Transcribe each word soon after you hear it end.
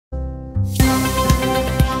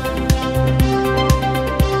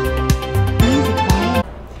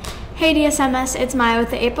Hey DSMS, it's Maya with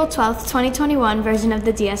the April 12th, 2021 version of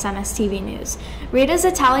the DSMS TV News. Rita's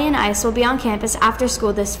Italian Ice will be on campus after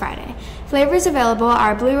school this Friday. Flavors available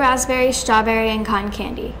are blue raspberry, strawberry, and cotton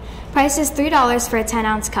candy. Price is $3 for a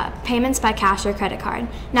 10-ounce cup. Payments by cash or credit card.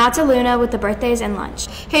 Now to Luna with the birthdays and lunch.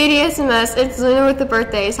 Hey DSMS, it's Luna with the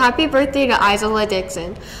birthdays. Happy birthday to Isola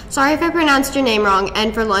Dixon. Sorry if I pronounced your name wrong.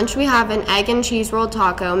 And for lunch we have an egg and cheese roll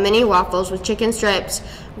taco, mini waffles with chicken strips,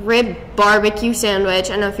 rib barbecue sandwich,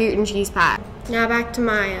 and a fruit and cheese pie. Now back to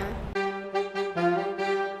Maya.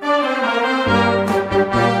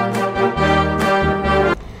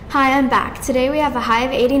 Hi, I'm back. Today we have a high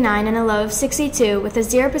of 89 and a low of 62 with a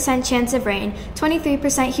 0% chance of rain,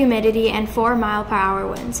 23% humidity, and 4 mile-per-hour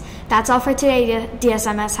winds. That's all for today,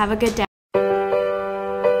 DSMS. Have a good day.